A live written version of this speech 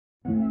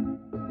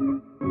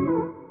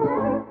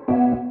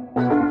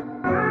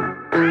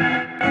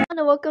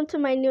welcome to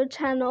my new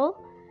channel,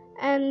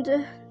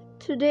 and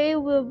today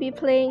we'll be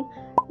playing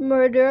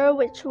Murder,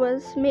 which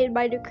was made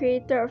by the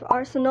creator of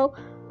Arsenal.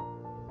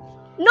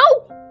 No!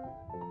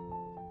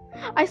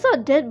 I saw a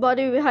dead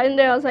body behind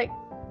there. I was like,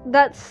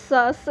 that's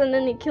sus, and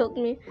then he killed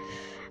me.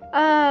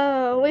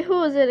 Wait, who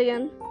was it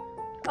again?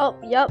 Oh,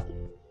 yep.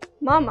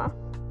 Mama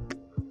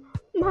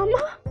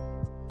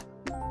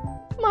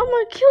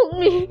killed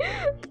me.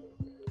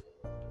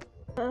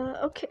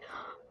 Okay.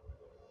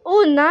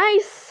 Oh,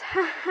 nice.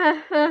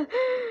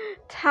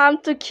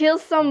 Time to kill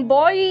some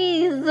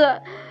boys.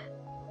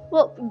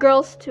 Well,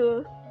 girls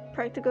too,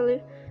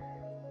 practically.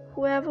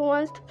 Whoever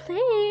wants to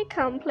play,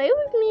 come play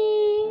with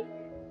me.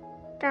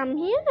 Come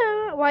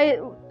here. Why?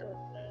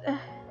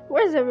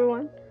 Where's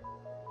everyone?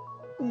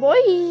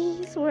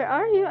 Boys, where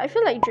are you? I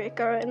feel like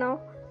Draca right now.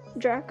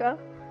 Draca.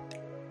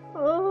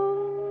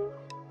 Oh.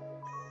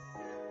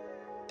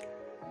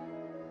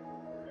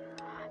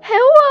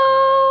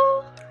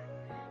 Hello.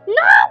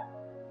 No!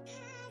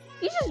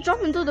 You just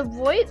drop into the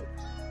void?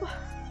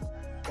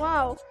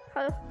 Wow,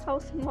 how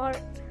smart.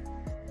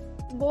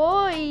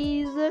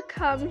 Boys,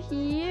 come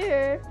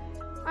here.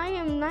 I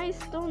am nice,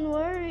 don't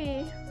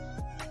worry.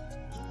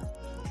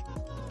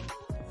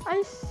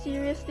 I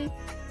seriously...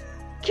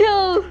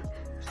 Kill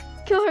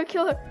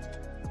her.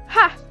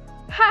 Ha!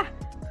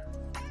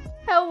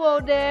 Hello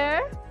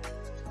there.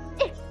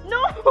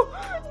 No!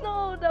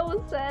 No, that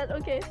was sad.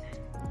 Okay.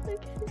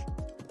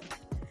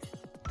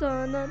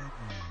 Dun-dun.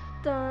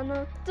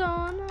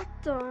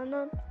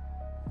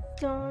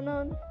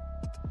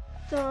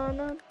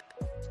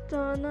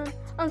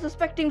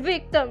 Unsuspecting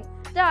victim.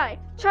 Die.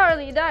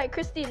 Charlie, die.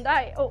 Christine,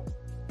 die. Oh.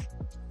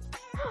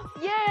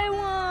 Yay,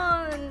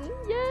 won.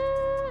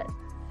 Yeah.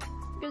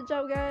 Good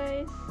job,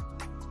 guys.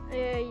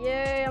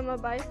 Yeah, I'm a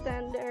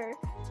bystander.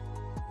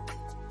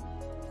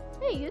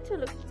 Hey, you two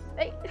look...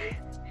 Hey.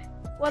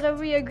 What are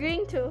we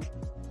agreeing to?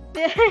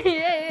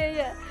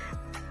 Yeah.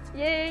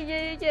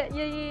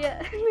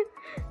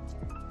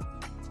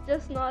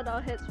 Just nod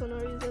our heads for no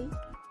reason.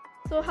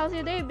 So how's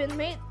your day been,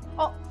 mate?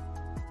 Oh,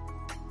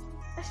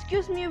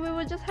 excuse me, we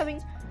were just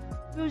having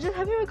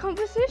a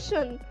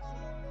conversation.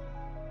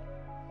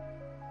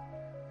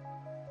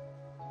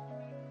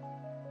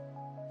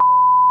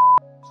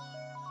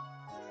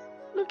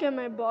 Look at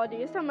my body.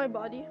 Is that my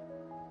body?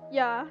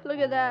 Yeah, look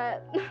at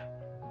that.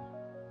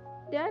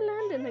 Did I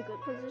land in a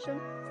good position?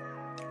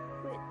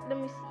 Wait, let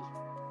me see.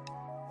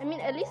 I mean,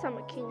 at least I'm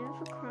a king. I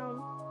have a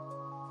crown.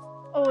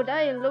 Oh,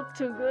 that didn't look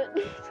too good.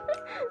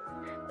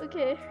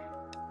 Okay.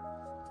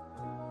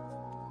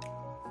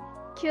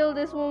 Kill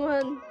this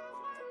woman.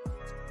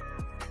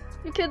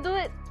 You can do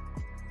it.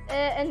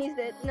 And he's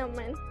dead. Never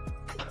mind.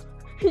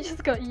 He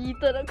just got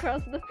yeeted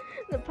across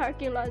the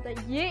parking lot. Like,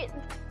 yeet.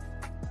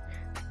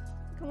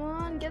 Come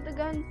on, get the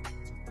gun.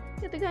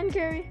 Get the gun,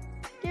 Gary.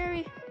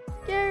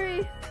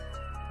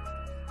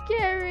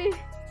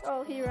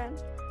 Oh, he ran.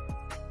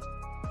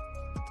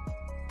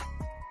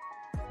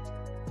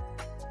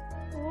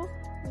 Oh.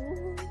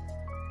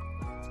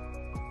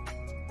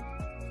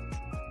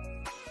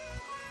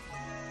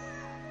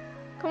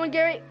 Come on,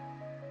 Gary.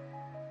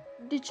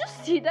 Did you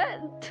see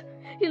that?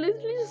 He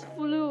literally just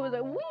flew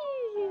like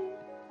whee.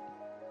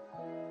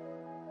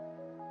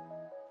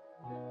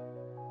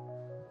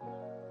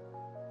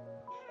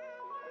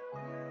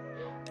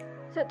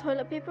 Is that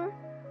toilet paper?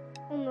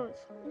 Oh no,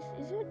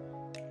 is it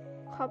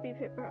copy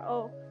paper?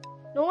 Oh,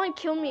 no one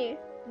kill me.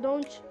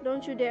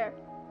 Don't you dare.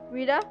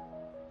 Rita,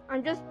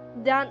 I'm just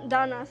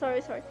Dana.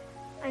 Sorry.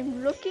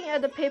 I'm looking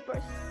at the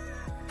papers.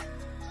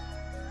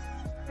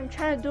 I'm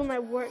trying to do my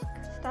work.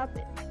 Stop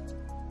it.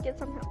 Get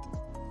some help.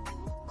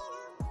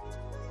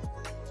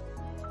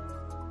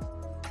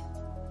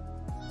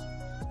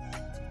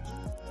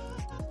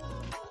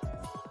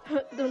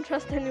 Don't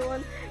trust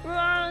anyone.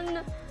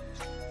 Run!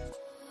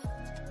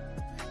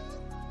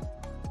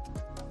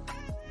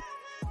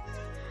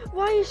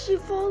 Why is she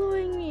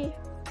following me?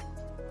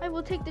 I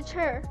will take the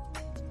chair.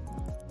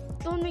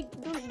 Don't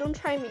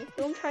try me.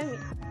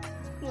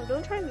 No,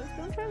 don't try me.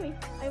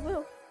 I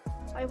will.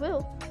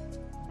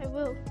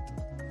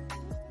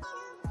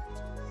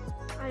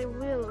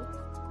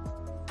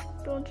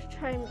 Don't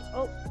try me.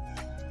 Oh.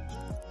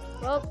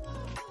 Well,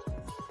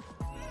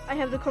 I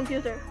have the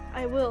computer.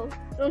 I will.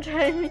 Don't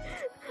try me.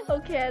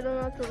 Okay, I don't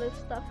know how to lift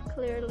stuff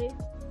clearly.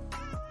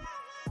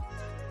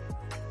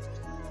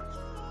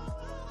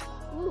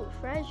 Ooh,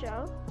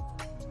 fragile.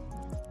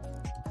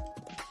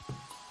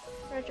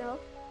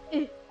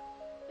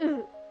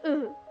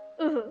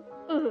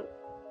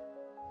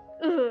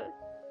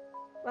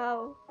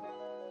 Wow.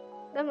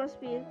 That must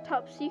be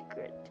top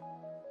secret.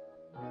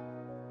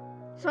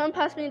 Someone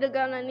pass me the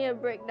gun. I need to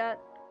break that.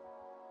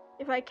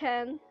 If I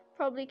can.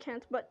 Probably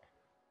can't, but...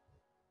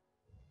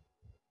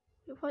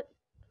 What?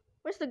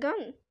 Where's the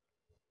gun?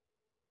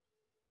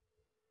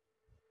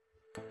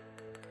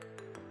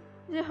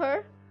 Is it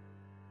her?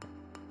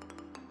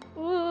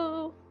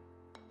 Ooh.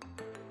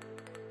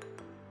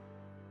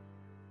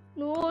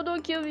 No,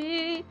 don't kill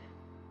me.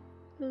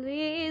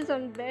 Please,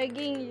 I'm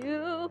begging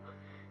you.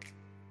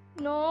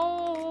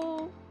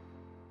 No.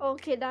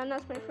 Okay,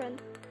 Dana's my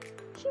friend.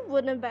 She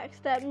wouldn't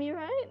backstab me,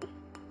 right?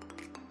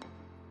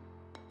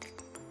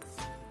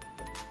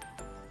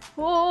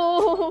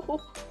 Whoa!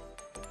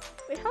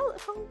 Wait,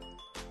 how's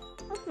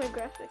my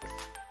graphics?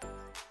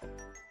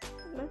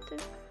 Nothing.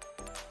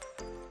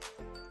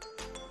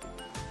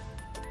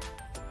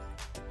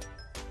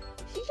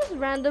 She's just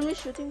randomly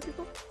shooting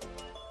people.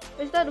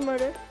 Is that a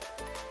murder?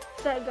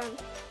 Is that a gun?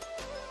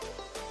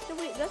 No,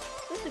 wait,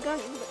 that's a gun.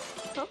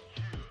 Huh?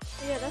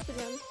 Yeah, that's a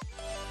gun.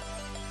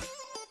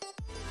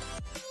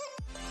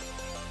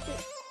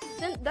 Wait,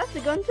 then that's a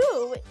gun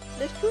too. Wait,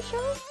 there's 2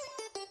 shells?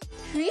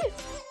 3?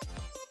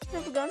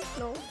 Have a gun?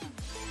 No.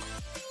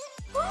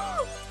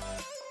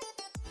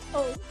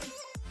 Oh,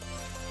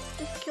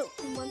 just killed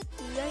someone.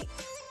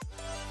 Yikes.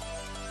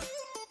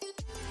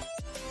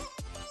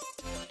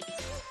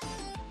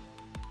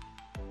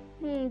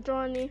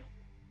 Johnny.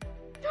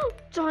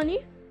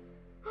 Johnny?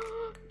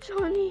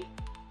 Johnny.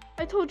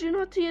 I told you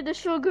not to eat the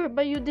sugar,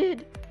 but you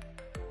did.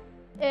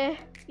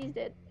 He's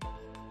dead.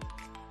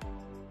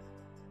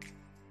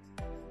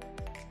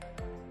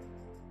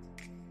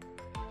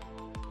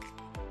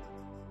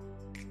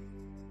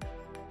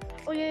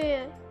 Oh,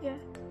 yeah.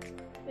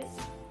 Wait, is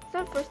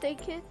that first aid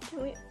kit?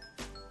 Can we...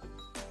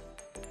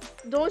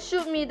 Don't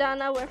shoot me,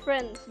 Dana. We're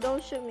friends.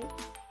 Don't shoot me.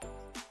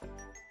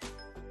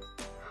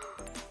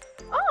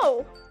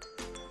 Oh!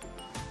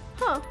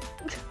 Huh.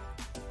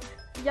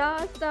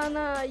 Yes,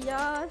 Dana.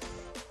 Yes.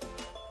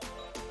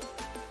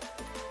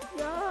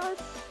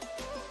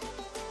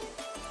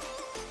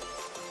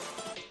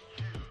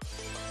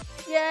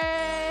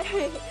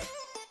 Yay!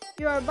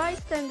 You are a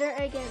bystander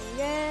again.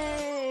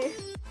 Yay!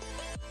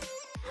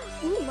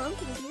 Ooh,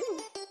 Mountain Dew.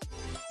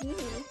 Can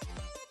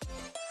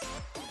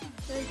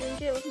I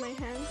drink it with my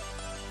hands?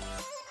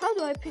 How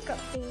do I pick up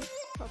things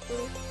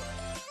properly?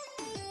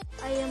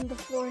 I am the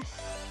force.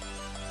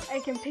 I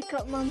can pick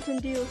up Mountain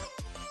Dew.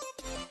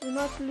 Do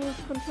not lose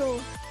control.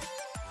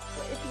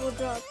 It will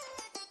drop.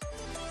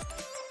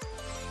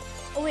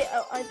 Oh wait,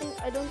 I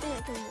don't think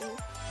I can move.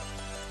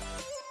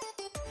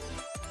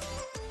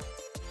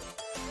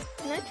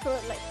 Can I throw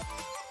it like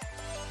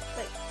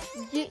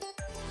yeet?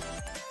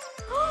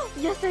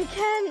 Yes, I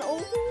can.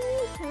 Oh,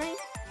 can I?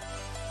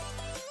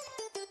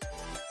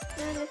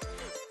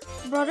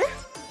 Brother?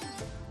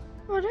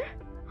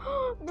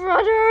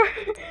 Brother!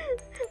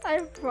 I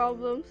have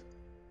problems.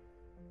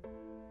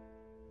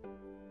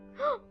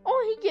 Oh,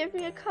 he gave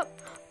me a cup.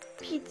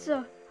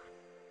 Pizza.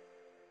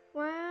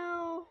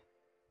 Wow.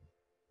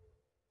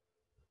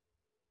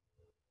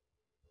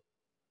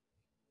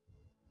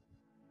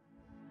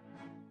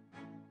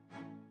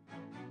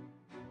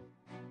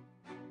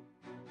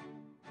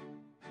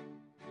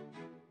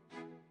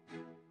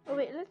 Oh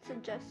wait, let's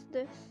adjust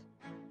this.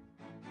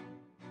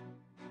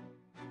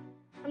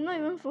 I'm not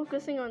even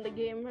focusing on the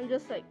game, I'm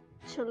just like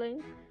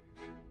chilling.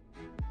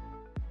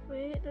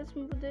 Wait, let's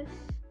move this.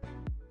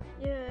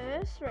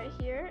 Yes, right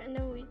here, and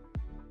then we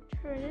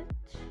turn it.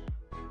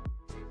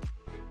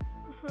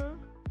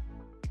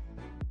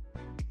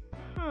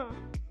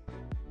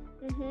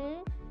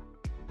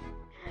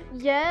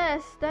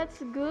 Yes, that's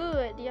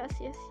good. Yes.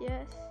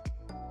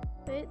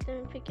 Wait,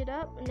 then we pick it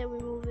up, and then we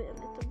move it a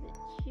little bit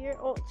here.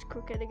 Oh, it's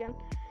crooked again.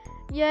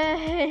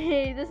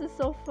 Yay, this is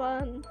so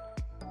fun.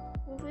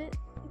 Move it.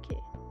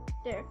 Okay,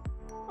 there.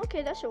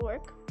 Okay, that should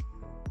work.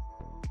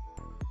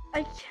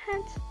 I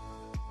can't.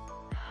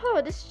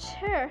 Oh, this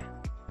chair.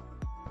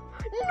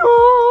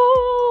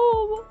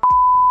 No!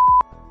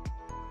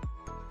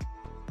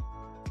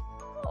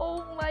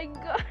 Oh my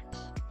gosh.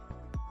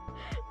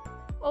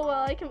 Oh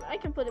well, I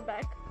can put it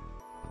back.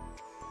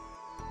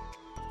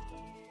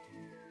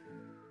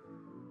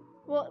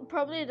 Well,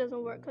 probably it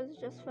doesn't work because it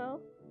just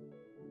fell.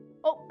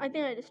 Oh, I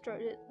think I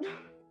destroyed it.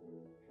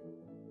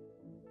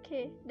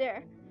 Okay,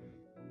 there.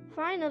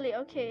 Finally,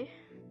 okay.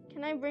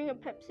 Can I bring a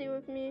Pepsi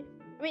with me?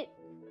 Wait.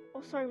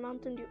 Oh, sorry,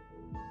 Mountain Dew.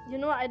 You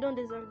know what? I don't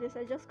deserve this.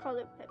 I just call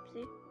it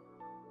Pepsi.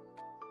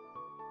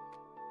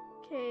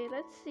 Okay,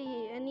 let's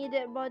see. Any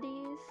dead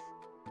bodies?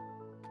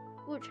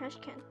 Ooh, trash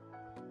can.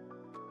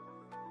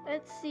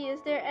 Let's see.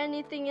 Is there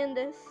anything in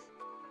this?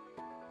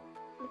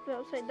 Flip it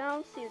upside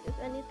down. See if there's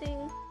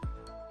anything.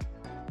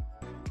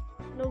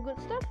 No good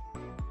stuff?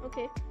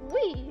 Okay.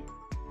 Wee!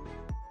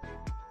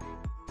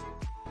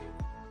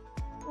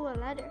 Ooh, a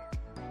ladder.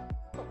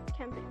 Oh,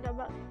 can't pick that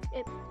up.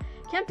 It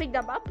can't pick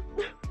that up.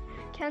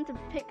 Can't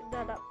pick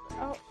that up.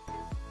 Oh,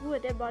 ooh, a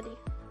dead body.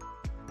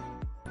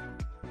 Let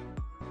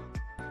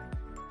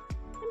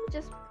me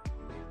just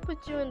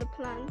put you in the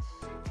plants.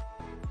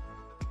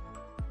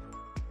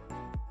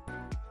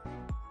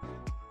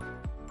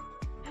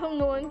 I hope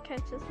no one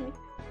catches me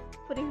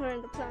putting her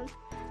in the plants.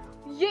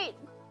 Yeet!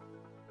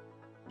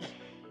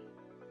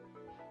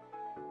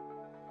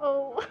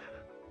 Oh.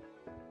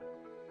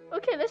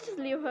 Okay, let's just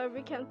leave her.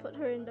 We can't put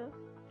her in the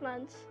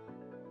plants.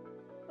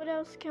 What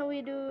else can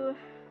we do?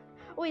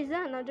 Oh, is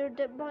that another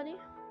dead body?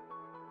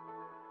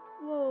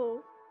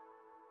 Whoa.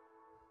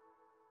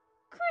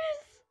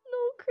 Chris!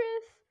 No,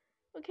 Chris.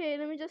 Okay,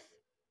 let me just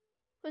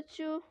put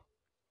you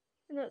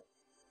in a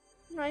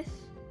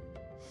nice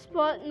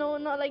spot. No,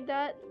 not like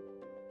that.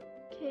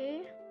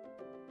 Okay.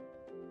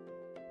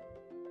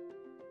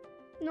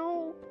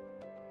 No.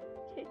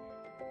 Okay.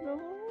 No,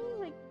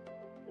 like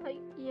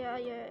yeah,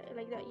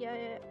 like that.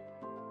 Yeah.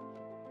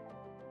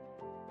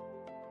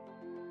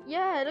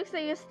 Yeah, it looks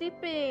like you're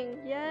sleeping.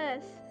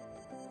 Yes.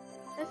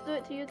 Let's do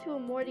it to you too,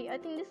 Morty. I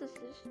think this is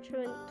his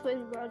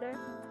twin brother.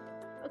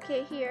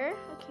 Okay, here.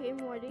 Okay,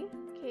 Morty.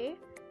 Okay.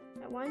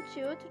 I want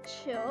you to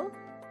chill.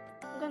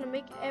 I'm gonna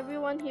make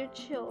everyone here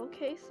chill,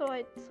 okay? So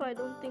I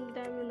don't think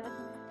that I'm in a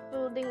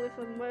building with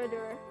a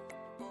murderer.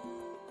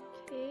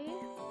 Okay.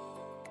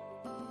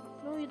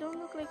 No, you don't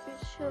look like you're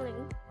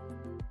chilling.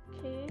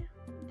 Okay.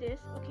 This.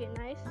 Okay,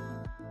 nice.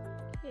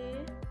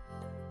 Okay.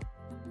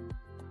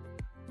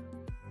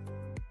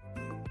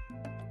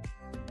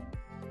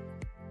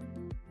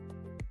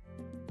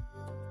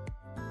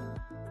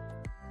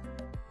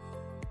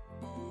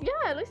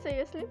 Yeah, it looks like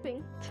you're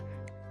sleeping.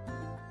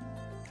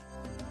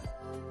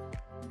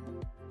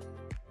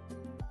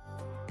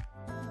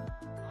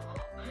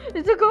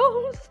 It's a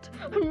ghost!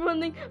 I'm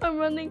running.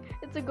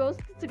 It's a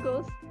ghost.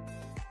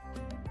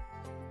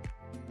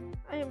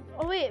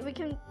 Oh wait,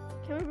 can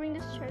we bring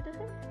this chair to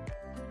him?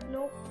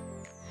 Nope.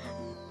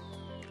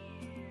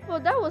 Well,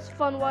 that was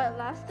fun while it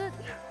lasted.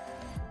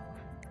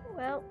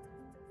 Well,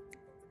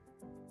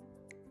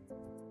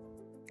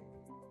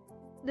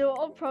 they were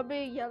all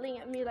probably yelling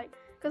at me like,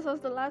 because I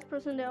was the last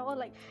person. They're all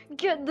like,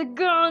 get the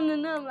gun,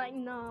 and I'm like,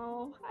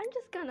 no, I'm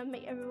just gonna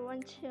make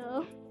everyone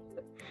chill.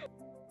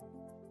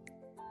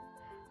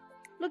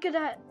 Look at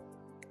that.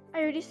 I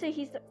already say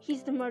he's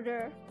the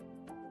murderer.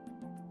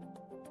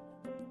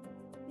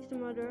 He's the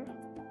murderer.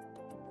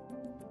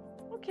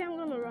 Okay, I'm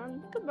gonna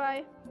run.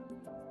 Goodbye.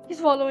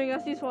 He's following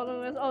us.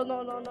 Oh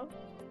no.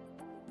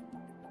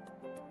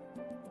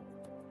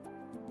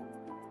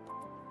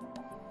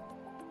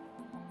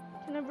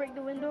 Can I break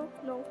the window?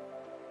 No.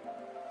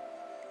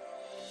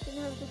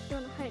 Then I'm just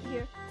gonna hide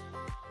here.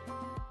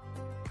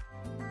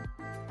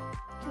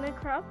 Can I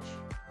crouch?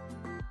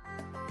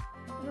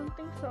 I don't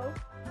think so.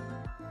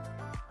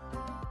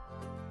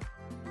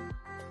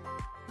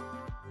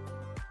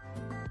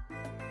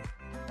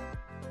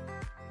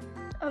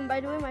 By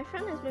the way, my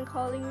friend has been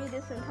calling me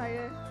this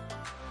entire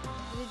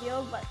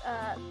video, but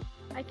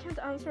I can't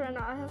answer and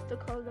I have to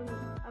call them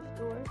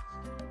afterwards.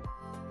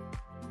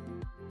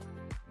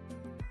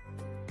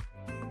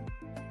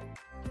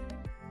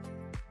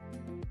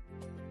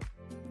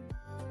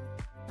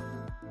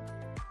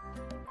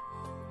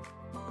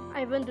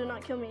 Ivan, do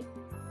not kill me.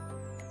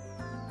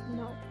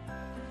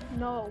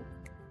 No.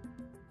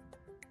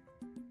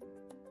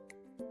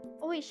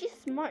 Oh wait, she's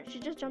smart. She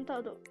just jumped out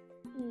of the...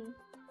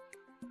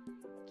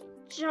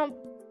 Jump.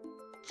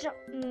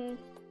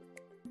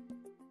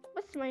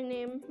 What's my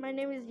name? My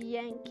name is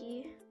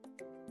Yankee.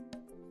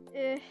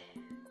 I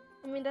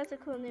mean, that's a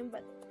cool name,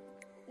 but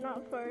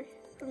not for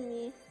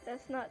me.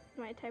 That's not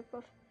my type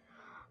of...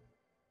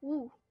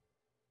 Woo.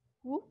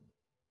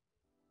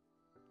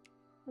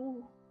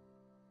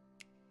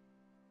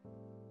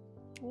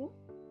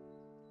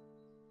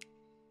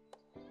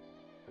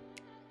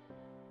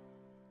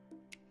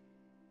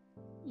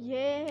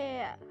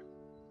 Yeah.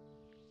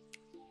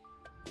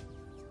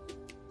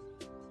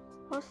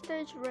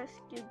 Hostage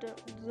rescue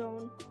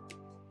zone.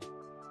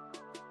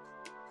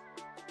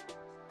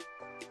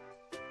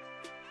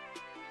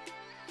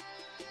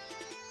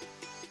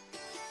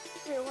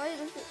 Wait, why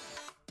does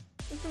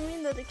it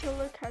mean that the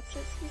killer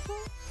catches people?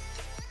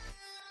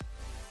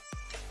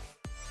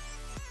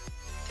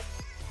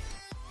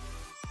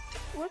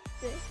 What's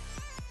this?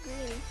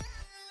 Green.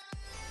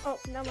 Oh,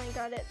 now I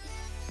got it.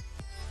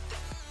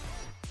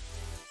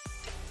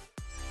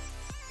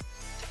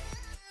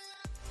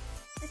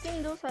 I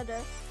think those are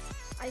the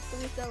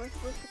items that we're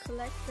supposed to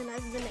collect, and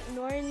I've been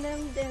ignoring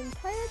them the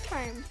entire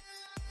time.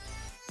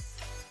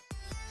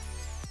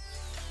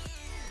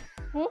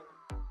 Huh?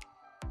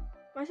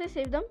 Must I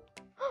save them?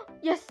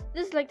 Yes,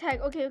 this is like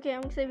tag. Okay,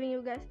 I'm saving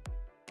you guys.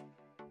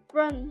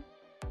 Run.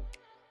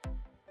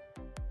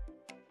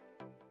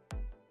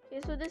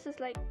 Okay, so this is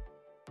like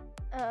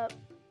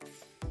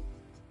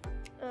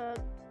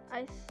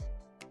ice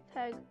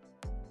tag.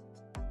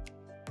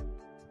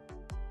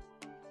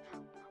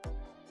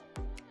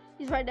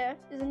 He's right there,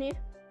 isn't he?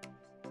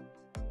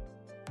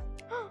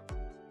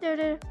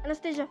 There,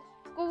 Anastasia.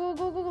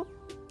 Go.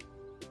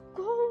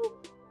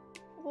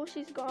 Oh,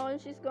 she's gone.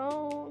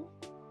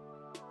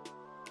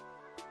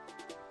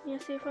 Need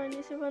to save her.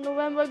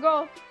 November,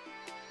 go.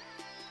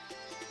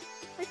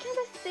 Why can't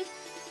I save?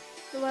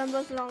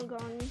 November's long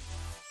gone.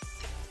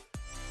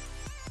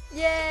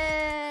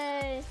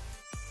 Yay!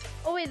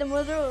 Oh wait, the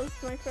murderer was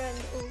my friend.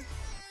 Oh.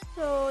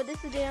 So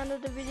this is the end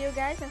of the video,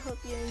 guys. I hope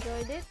you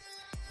enjoyed it.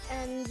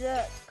 And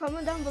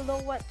comment down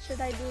below what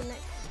should I do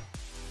next.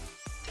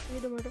 Be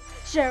the murderer.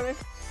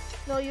 Sheriff.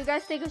 No, you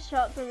guys take a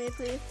shot for me,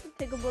 please.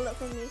 Take a bullet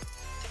for me.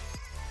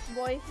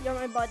 Boy, you're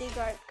my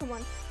bodyguard. Come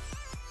on.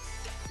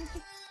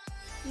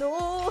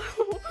 No.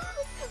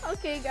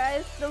 Okay,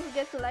 guys. Don't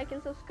forget to like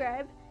and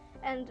subscribe.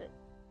 And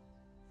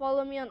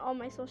follow me on all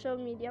my social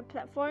media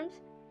platforms.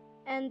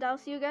 And I'll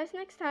see you guys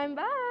next time.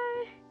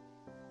 Bye.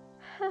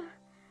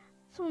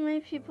 So many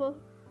people.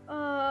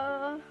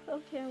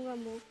 Okay, I'm gonna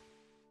move.